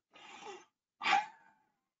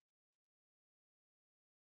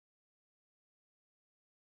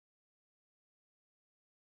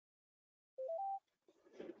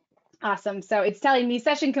 Awesome, so it's telling me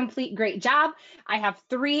session complete, great job. I have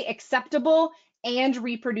 3 acceptable and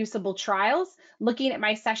reproducible trials. Looking at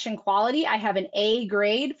my session quality, I have an A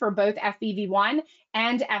grade for both FEV1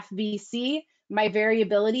 and FVC. My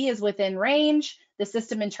variability is within range. The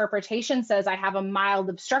system interpretation says I have a mild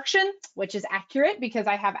obstruction, which is accurate because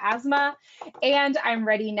I have asthma, and I'm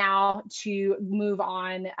ready now to move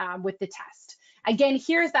on with the test. Again,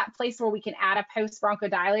 here's that place where we can add a post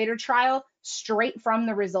bronchodilator trial straight from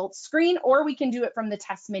the results screen, or we can do it from the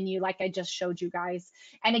test menu like I just showed you guys.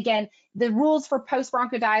 And again, the rules for post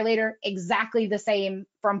bronchodilator, exactly the same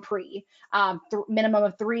from pre. Minimum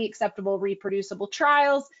of 3 acceptable reproducible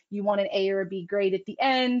trials. You want an A or a B grade at the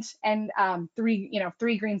end, and 3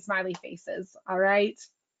 green smiley faces. All right.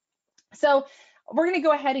 So we're going to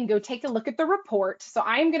go ahead and go take a look at the report. So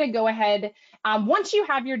I'm going to go ahead, once you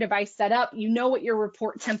have your device set up, you know what your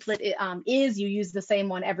report template is. You use the same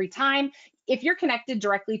one every time. If you're connected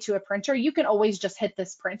directly to a printer, you can always just hit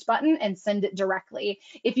this print button and send it directly.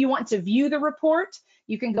 If you want to view the report,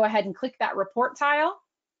 you can go ahead and click that report tile.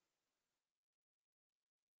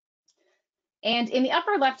 And in the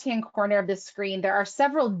upper left-hand corner of this screen, there are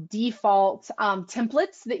several default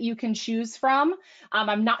templates that you can choose from.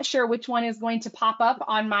 I'm not sure which one is going to pop up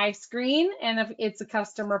on my screen, and if it's a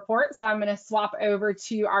custom report, so I'm going to swap over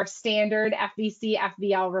to our standard FVC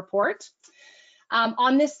FVL report.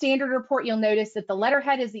 On this standard report, you'll notice that the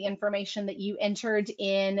letterhead is the information that you entered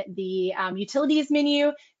in the utilities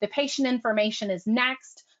menu. The patient information is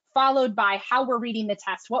next, followed by how we're reading the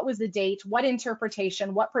test. What was the date? What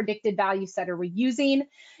interpretation? What predicted value set are we using?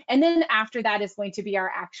 And then after that is going to be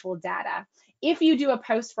our actual data. If you do a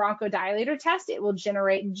post bronchodilator test, it will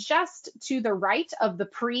generate just to the right of the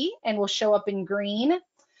pre and will show up in green.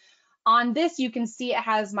 On this, you can see it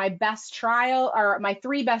has my best trial, or my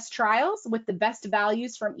 3 best trials with the best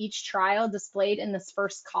values from each trial displayed in this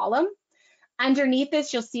first column. Underneath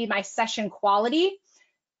this, you'll see my session quality.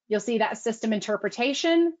 You'll see that system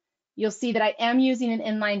interpretation. You'll see that I am using an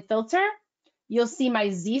inline filter. You'll see my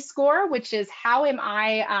Z-score, which is how am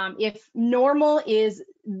I, if normal is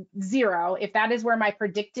 0, if that is where my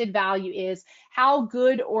predicted value is, how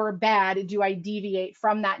good or bad do I deviate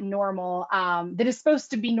from that normal that is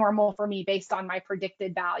supposed to be normal for me based on my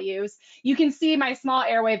predicted values. You can see my small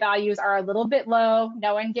airway values are a little bit low.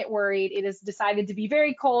 No one get worried. It is decided to be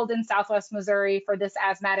very cold in Southwest Missouri for this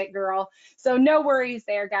asthmatic girl. So no worries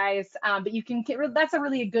there, guys. But you can, that's a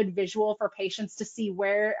really good visual for patients to see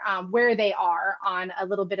where they are on a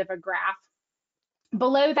little bit of a graph.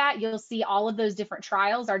 Below that, you'll see all of those different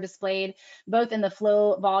trials are displayed both in the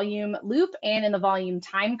flow volume loop and in the volume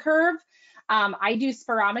time curve. I do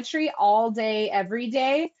spirometry all day, every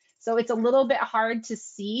day. So it's a little bit hard to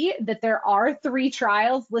see that there are 3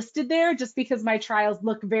 trials listed there just because my trials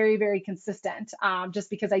look very, very consistent, just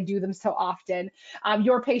because I do them so often.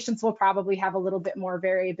 Your patients will probably have a little bit more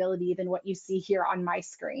variability than what you see here on my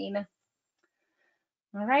screen.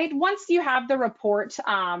 All right, once you have the report,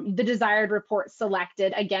 the desired report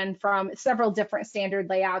selected, again, from several different standard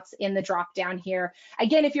layouts in the drop down here.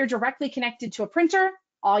 Again, if you're directly connected to a printer,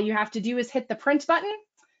 all you have to do is hit the print button.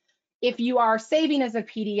 If you are saving as a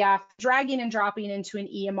PDF, dragging and dropping into an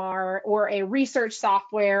EMR or a research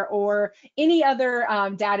software or any other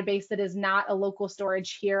database that is not a local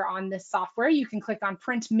storage here on this software, you can click on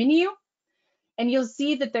Print Menu, and you'll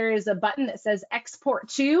see that there is a button that says Export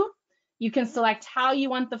To. You can select how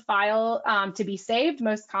you want the file to be saved,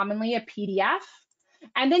 most commonly a PDF.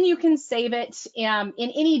 And then you can save it in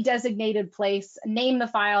any designated place, name the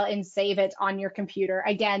file and save it on your computer.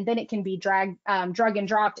 Again, then it can be drag and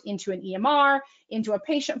dropped into an EMR, into a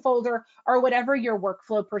patient folder, or whatever your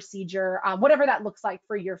workflow procedure, whatever that looks like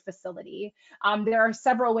for your facility. There are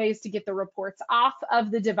several ways to get the reports off of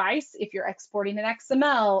the device if you're exporting an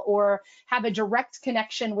XML or have a direct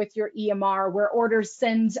connection with your EMR where orders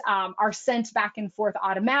are sent back and forth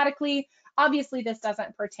automatically. Obviously, this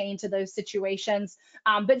doesn't pertain to those situations,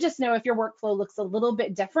 but just know if your workflow looks a little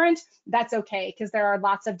bit different, that's okay, because there are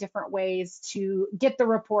lots of different ways to get the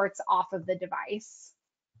reports off of the device.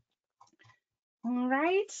 All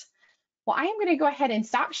right. Well, I am going to go ahead and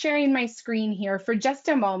stop sharing my screen here for just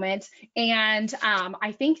a moment. And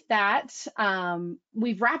I think that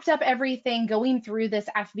we've wrapped up everything going through this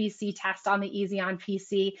FVC test on the Easy on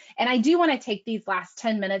PC. And I do want to take these last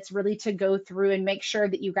 10 minutes really to go through and make sure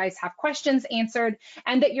that you guys have questions answered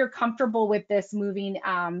and that you're comfortable with this moving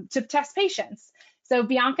to test patients. So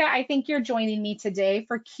Bianca, I think you're joining me today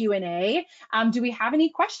for Q&A. Do we have any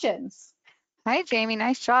questions? Hi, Jamie.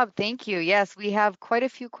 Nice job. Thank you. Yes, we have quite a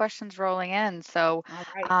few questions rolling in, so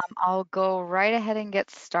I'll go right ahead and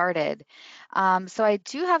get started. So I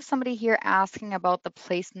do have somebody here asking about the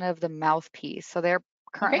placement of the mouthpiece. So they're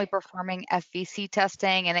currently performing FVC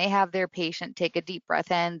testing, and they have their patient take a deep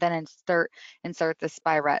breath in, then insert the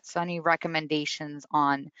spirette. So any recommendations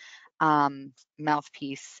on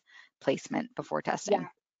mouthpiece placement before Yeah, testing?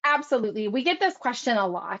 absolutely. We get this question a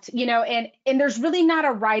lot, and there's really not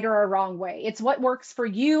a right or a wrong way. It's what works for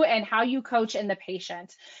you and how you coach and the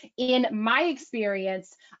patient. In my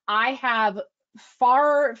experience, I have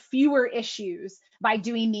far fewer issues by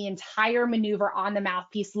doing the entire maneuver on the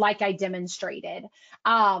mouthpiece like I demonstrated.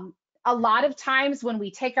 A lot of times when we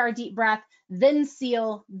take our deep breath, then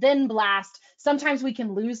seal, then blast, sometimes we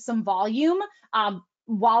can lose some volume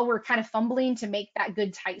while we're kind of fumbling to make that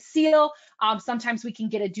good tight seal. Sometimes we can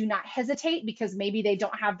get a do not hesitate because maybe they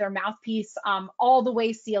don't have their mouthpiece all the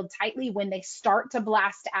way sealed tightly when they start to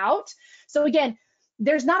blast out. So again,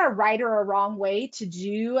 there's not a right or a wrong way to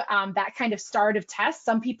do that kind of start of test.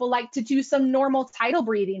 Some people like to do some normal tidal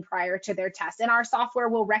breathing prior to their test, and our software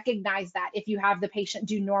will recognize that if you have the patient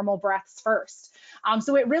do normal breaths first.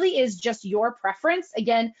 So it really is just your preference.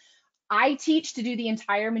 Again, I teach to do the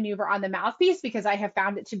entire maneuver on the mouthpiece because I have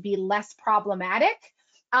found it to be less problematic.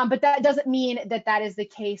 But that doesn't mean that that is the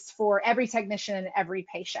case for every technician and every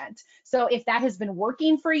patient. So if that has been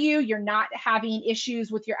working for you, you're not having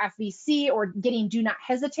issues with your FVC or getting do not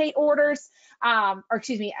hesitate orders,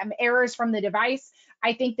 errors from the device,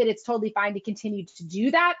 I think that it's totally fine to continue to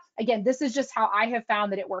do that. Again, this is just how I have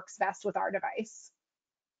found that it works best with our device.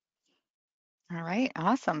 All right,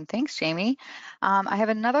 awesome. Thanks, Jamie. I have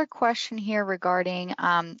another question here regarding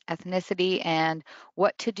ethnicity and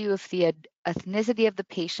what to do if the ethnicity of the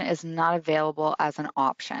patient is not available as an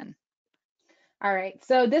option. All right.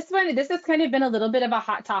 So this has kind of been a little bit of a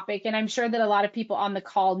hot topic, and I'm sure that a lot of people on the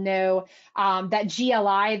call know that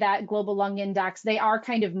GLI, that Global Lung Index, they are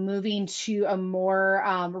kind of moving to a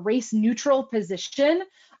more race neutral position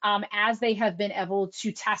as they have been able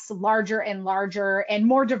to test larger and larger and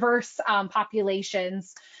more diverse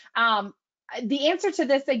populations. Um, the answer to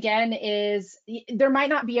this again is there might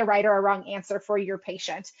not be a right or a wrong answer for your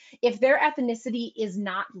patient. If their ethnicity is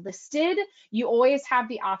not listed, you always have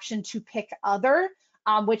the option to pick other,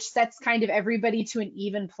 which sets kind of everybody to an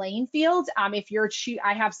even playing field. If you're,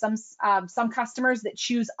 I have some customers that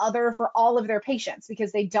choose other for all of their patients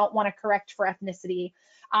because they don't want to correct for ethnicity.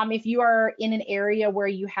 If you are in an area where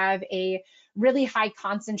you have a really high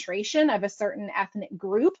concentration of a certain ethnic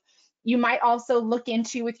group, you might also look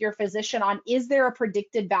into with your physician on, is there a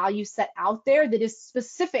predicted value set out there that is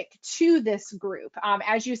specific to this group?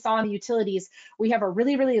 As you saw in the utilities, we have a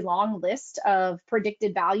really, really long list of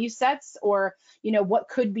predicted value sets, or what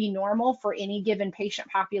could be normal for any given patient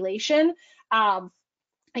population.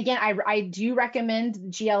 Again, I do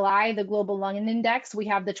recommend GLI, the Global Lung Index. We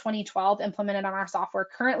have the 2012 implemented on our software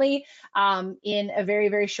currently. In a very,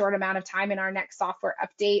 very short amount of time in our next software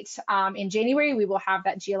update in January, we will have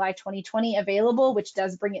that GLI 2020 available, which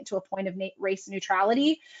does bring it to a point of race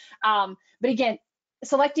neutrality. But again,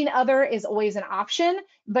 selecting other is always an option.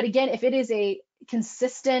 But again, if it is a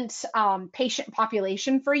consistent patient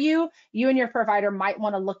population for you, you and your provider might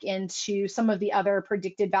want to look into some of the other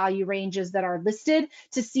predicted value ranges that are listed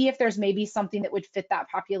to see if there's maybe something that would fit that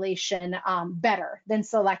population better than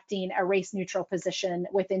selecting a race neutral position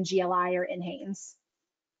within GLI or NHANES.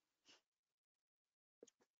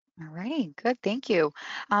 All right, good, thank you.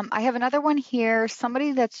 I have another one here,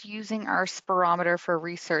 somebody that's using our spirometer for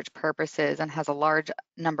research purposes and has a large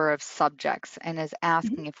number of subjects and is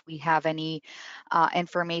asking if we have any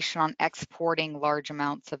information on exporting large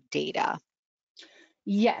amounts of data.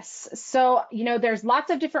 Yes. So, there's lots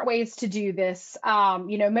of different ways to do this.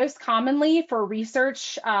 Most commonly for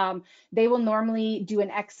research, they will normally do an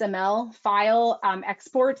XML file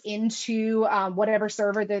export into whatever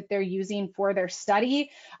server that they're using for their study,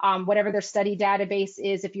 whatever their study database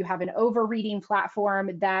is. If you have an overreading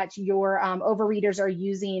platform that your overreaders are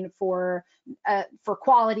using for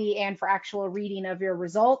quality and for actual reading of your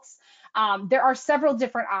results, there are several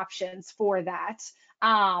different options for that.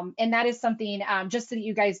 And that is something, just so that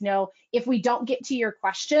you guys know, if we don't get to your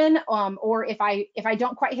question, or if I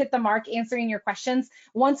don't quite hit the mark answering your questions,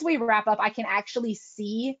 once we wrap up, I can actually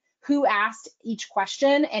see who asked each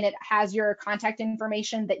question, and it has your contact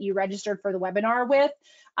information that you registered for the webinar with.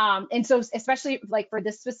 And so especially like for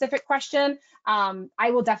this specific question,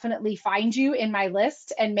 I will definitely find you in my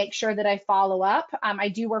list and make sure that I follow up. I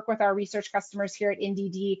do work with our research customers here at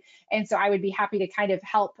NDD, and so I would be happy to kind of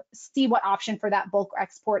help see what option for that bulk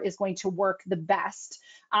export is going to work the best.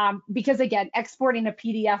 Because again, exporting a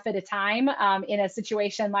PDF at a time in a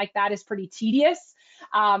situation like that is pretty tedious.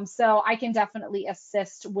 So I can definitely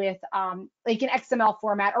assist with like an XML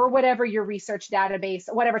format or whatever your research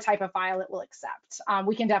database, whatever type of file it will accept.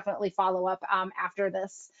 We can definitely follow up after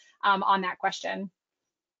this on that question.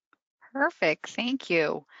 Perfect, thank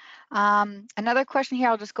you. Another question here,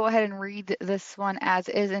 I'll just go ahead and read this one as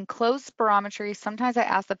is. In closed spirometry, sometimes I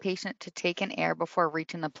ask the patient to take an air before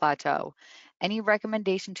reaching the plateau. Any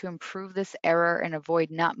recommendation to improve this error and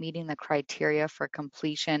avoid not meeting the criteria for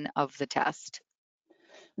completion of the test?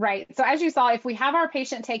 Right. So as you saw, if we have our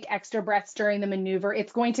patient take extra breaths during the maneuver,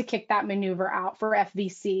 it's going to kick that maneuver out for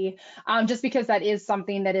FVC, just because that is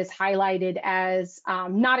something that is highlighted as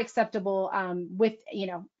not acceptable with,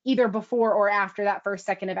 either before or after that first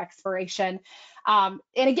second of expiration. And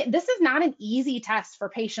again, this is not an easy test for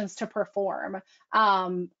patients to perform. I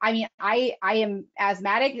mean, I am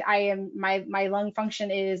asthmatic. My lung function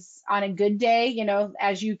is on a good day,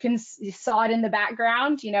 as you can saw it in the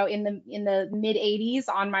background, in the mid 80s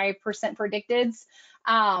on my percent predicteds.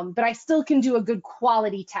 But I still can do a good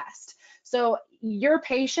quality test. So your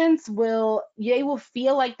patients will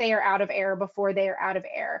feel like they are out of air before they are out of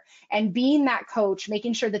air. And being that coach,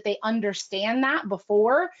 making sure that they understand that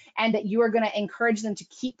before, and that you are going to encourage them to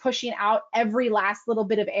keep pushing out every last little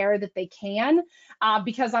bit of air that they can.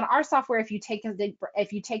 Because on our software, if you take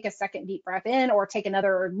a second deep breath in or take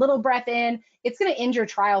another little breath in, it's going to end your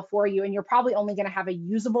trial for you, and you're probably only going to have a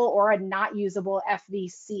usable or a not usable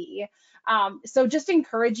FVC. So just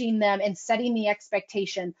encouraging them and setting the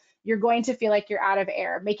expectation. You're going to feel like you're out of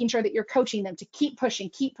air, making sure that you're coaching them to keep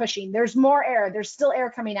pushing, keep pushing. There's more air. There's still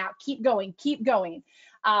air coming out. Keep going, keep going.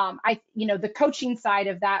 The coaching side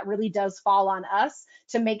of that really does fall on us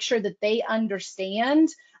to make sure that they understand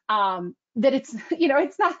that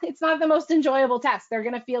it's not the most enjoyable test. They're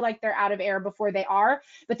going to feel like they're out of air before they are,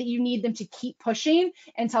 but that you need them to keep pushing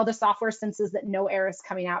until the software senses that no air is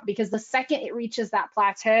coming out, because the second it reaches that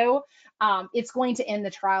plateau, it's going to end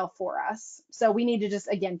the trial for us. So we need to just,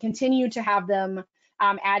 again, continue to have them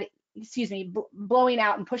blowing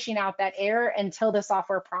out and pushing out that air until the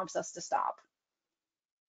software prompts us to stop.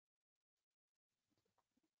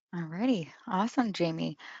 All righty. Awesome,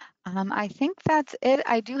 Jamie. I think that's it.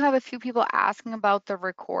 I do have a few people asking about the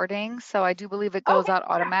recording, so I do believe it goes Okay. out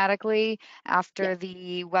automatically Yeah. after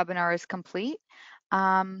the webinar is complete.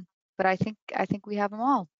 But I think we have them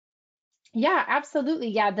all. Yeah, absolutely.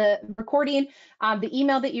 Yeah, the recording, the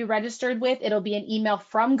email that you registered with, it'll be an email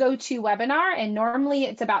from GoToWebinar, and normally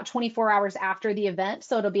it's about 24 hours after the event.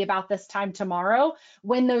 So it'll be about this time tomorrow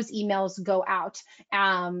when those emails go out.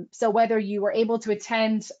 So whether you were able to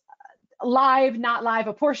attend live, not live,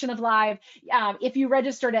 a portion of live, if you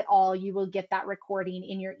registered at all, you will get that recording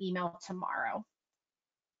in your email tomorrow.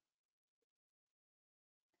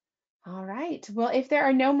 All right. Well, if there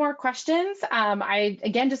are no more questions, I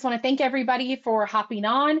again just want to thank everybody for hopping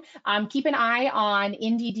on. Keep an eye on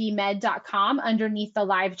nddmed.com underneath the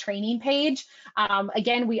live training page.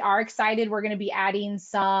 Again, we are excited. We're going to be adding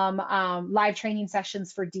some live training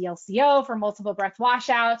sessions for DLCO, for multiple breath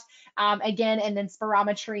washout, again, and then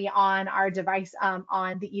spirometry on our device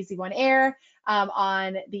on the Easy One Air.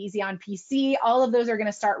 On the Easy on PC. All of those are going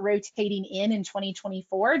to start rotating in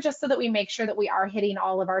 2024, just so that we make sure that we are hitting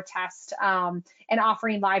all of our tests and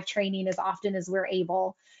offering live training as often as we're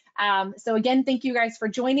able. So again, thank you guys for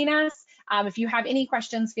joining us. If you have any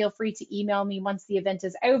questions, feel free to email me once the event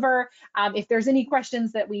is over. If there's any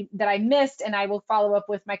questions that I missed, and I will follow up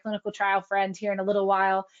with my clinical trial friend here in a little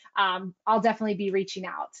while, I'll definitely be reaching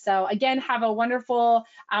out. So again, have a wonderful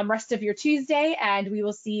rest of your Tuesday, and we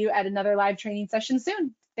will see you at another live training session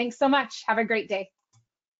soon. Thanks so much. Have a great day.